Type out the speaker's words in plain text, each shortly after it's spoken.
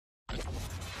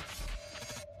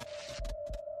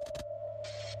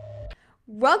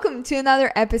Welcome to another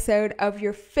episode of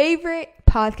your favorite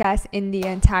podcast in the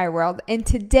entire world. And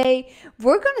today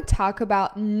we're going to talk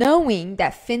about knowing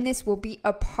that fitness will be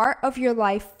a part of your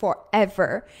life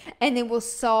forever and it will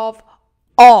solve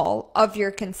all of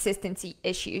your consistency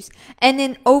issues. And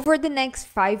then over the next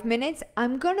 5 minutes,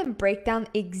 I'm going to break down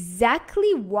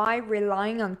exactly why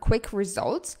relying on quick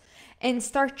results and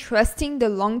start trusting the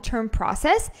long-term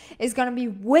process is going to be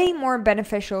way more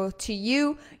beneficial to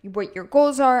you, what your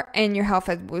goals are, and your health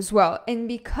as well. And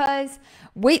because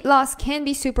weight loss can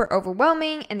be super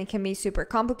overwhelming and it can be super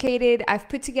complicated, I've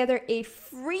put together a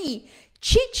free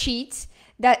cheat sheet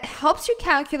that helps you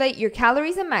calculate your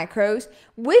calories and macros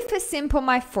with a simple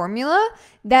My Formula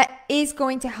that is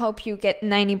going to help you get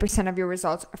 90% of your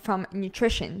results from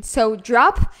nutrition. So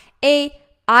drop a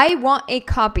I want a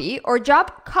copy or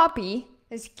drop copy.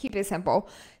 Let's keep it simple.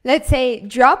 Let's say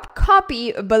drop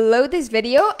copy below this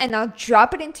video and I'll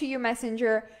drop it into your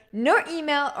messenger. No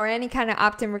email or any kind of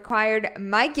opt-in required.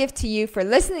 My gift to you for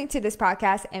listening to this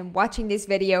podcast and watching this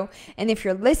video. And if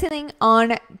you're listening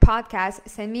on podcast,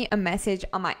 send me a message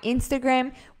on my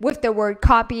Instagram with the word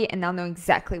copy and I'll know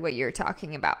exactly what you're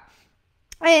talking about.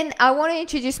 And I want to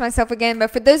introduce myself again,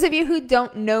 but for those of you who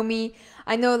don't know me,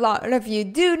 I know a lot of you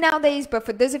do nowadays, but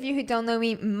for those of you who don't know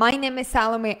me, my name is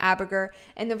Salome Aberger,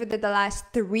 and over the last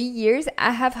 3 years, I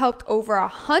have helped over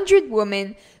 100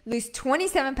 women lose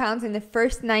 27 pounds in the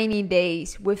first 90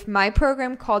 days with my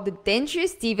program called the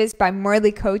Dangerous Divas by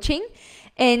Morley Coaching,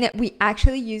 and we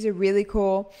actually use a really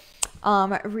cool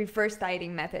reverse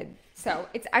dieting method. So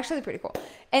it's actually pretty cool.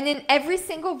 And in every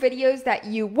single videos that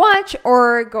you watch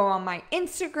or go on my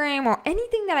Instagram or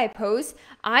anything that I post,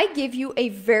 I give you a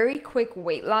very quick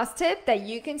weight loss tip that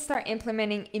you can start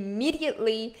implementing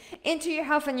immediately into your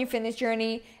health and your fitness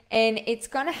journey. And it's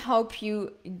going to help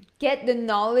you get the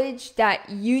knowledge that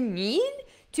you need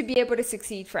to be able to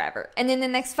succeed forever. And in the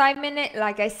next 5 minutes,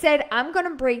 like I said, I'm going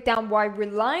to break down why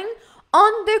relying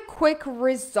on the quick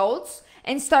results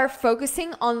and start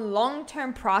focusing on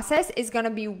long-term process is going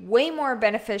to be way more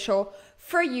beneficial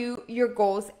for you, your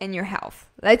goals, and your health.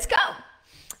 Let's go.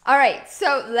 All right,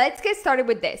 so let's get started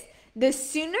with this. The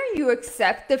sooner you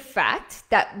accept the fact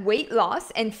that weight loss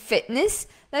and fitness,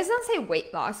 let's not say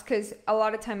weight loss because a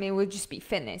lot of time it will just be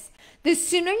fitness. The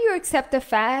sooner you accept the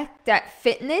fact that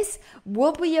fitness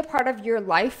will be a part of your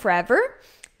life forever,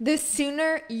 the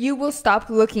sooner you will stop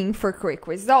looking for quick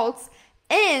results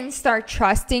and start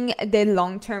trusting the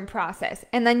long-term process.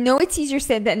 And I know it's easier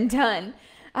said than done.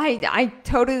 I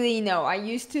totally know. I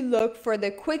used to look for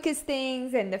the quickest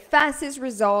things and the fastest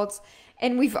results,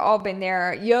 and we've all been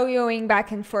there, yo-yoing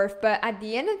back and forth. But at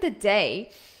the end of the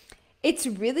day, it's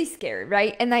really scary,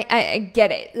 right? And I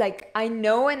get it. Like, I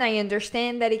know and I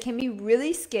understand that it can be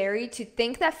really scary to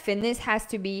think that fitness has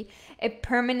to be a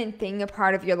permanent thing, a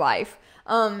part of your life.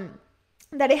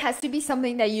 That it has to be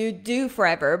something that you do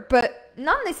forever, but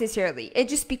not necessarily. It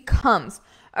just becomes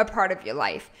a part of your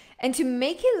life. And to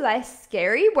make it less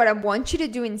scary, what I want you to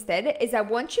do instead is I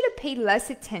want you to pay less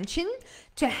attention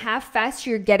to how fast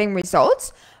you're getting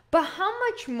results, but how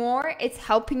much more it's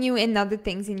helping you in other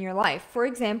things in your life. For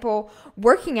example,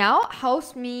 working out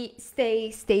helps me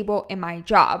stay stable in my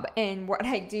job and what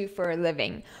I do for a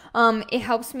living. It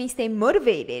helps me stay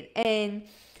motivated and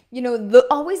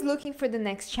always looking for the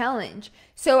next challenge.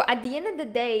 So at the end of the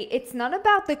day, it's not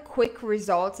about the quick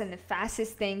results and the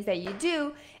fastest things that you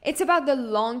do. It's about the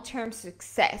long-term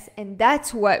success. And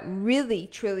that's what really,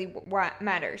 truly what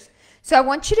matters. So I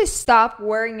want you to stop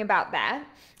worrying about that.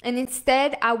 And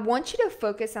instead, I want you to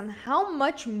focus on how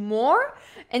much more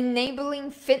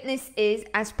enabling fitness is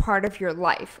as part of your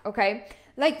life, okay?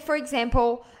 Like, for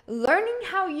example, learning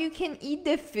how you can eat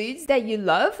the foods that you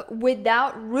love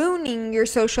without ruining your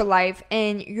social life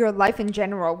and your life in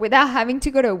general, without having to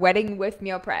go to a wedding with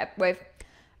meal prep,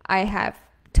 I have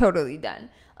totally done.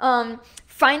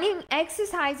 Finding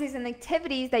exercises and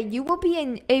activities that you will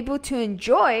be able to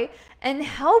enjoy and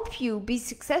help you be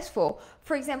successful.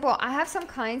 For example, I have some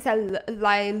clients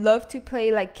that love to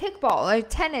play like kickball or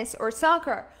tennis or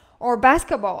soccer or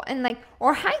basketball and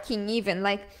or hiking even.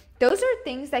 Those are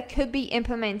things that could be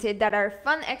implemented that are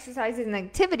fun exercises and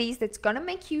activities that's going to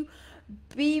make you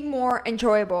be more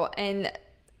enjoyable and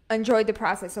enjoy the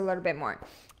process a little bit more.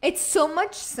 It's so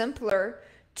much simpler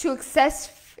to access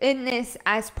fitness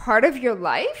as part of your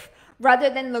life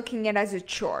rather than looking at it as a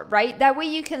chore, right? That way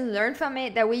you can learn from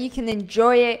it. That way you can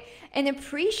enjoy it and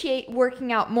appreciate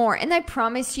working out more. And I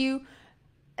promise you,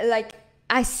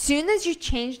 as soon as you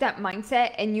change that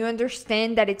mindset and you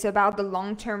understand that it's about the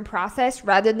long-term process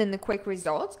rather than the quick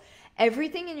results,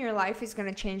 everything in your life is going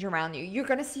to change around you. You're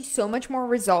going to see so much more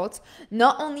results,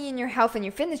 not only in your health and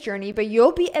your fitness journey, but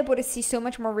you'll be able to see so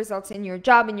much more results in your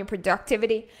job, in your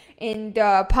productivity, in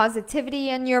the positivity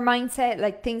in your mindset,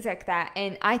 like things like that.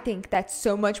 And I think that's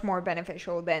so much more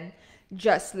beneficial than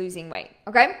just losing weight.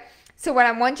 Okay? So what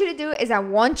I want you to do is I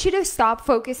want you to stop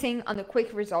focusing on the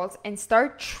quick results and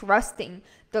start trusting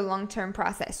the long-term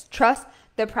process. Trust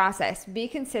the process. Be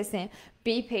consistent,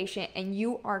 be patient, and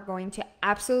you are going to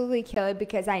absolutely kill it,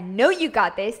 because I know you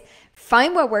got this.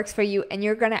 Find what works for you and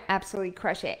you're going to absolutely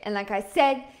crush it. And like I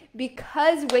said,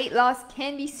 because weight loss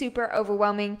can be super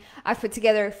overwhelming, I've put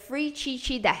together a free cheat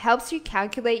sheet that helps you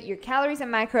calculate your calories and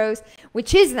macros,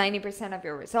 which is 90% of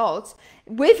your results,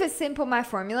 with a simple math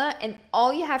formula. And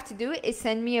all you have to do is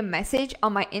send me a message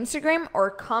on my Instagram or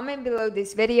comment below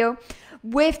this video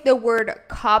with the word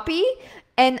copy,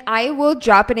 and I will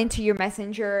drop it into your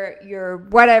messenger, your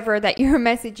whatever that you're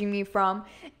messaging me from.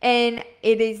 And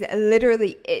it is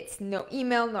literally, it's no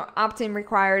email, no opt-in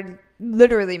required.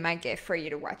 Literally my gift for you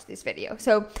to watch this video.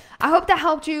 So I hope that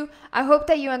helped you. I hope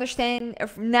that you understand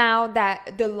now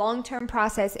that the long-term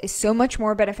process is so much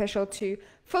more beneficial to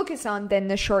focus on than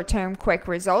the short-term quick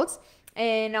results.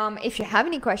 And if you have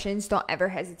any questions, don't ever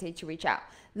hesitate to reach out.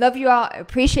 Love you all,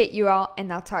 appreciate you all,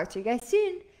 and I'll talk to you guys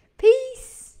soon. Peace.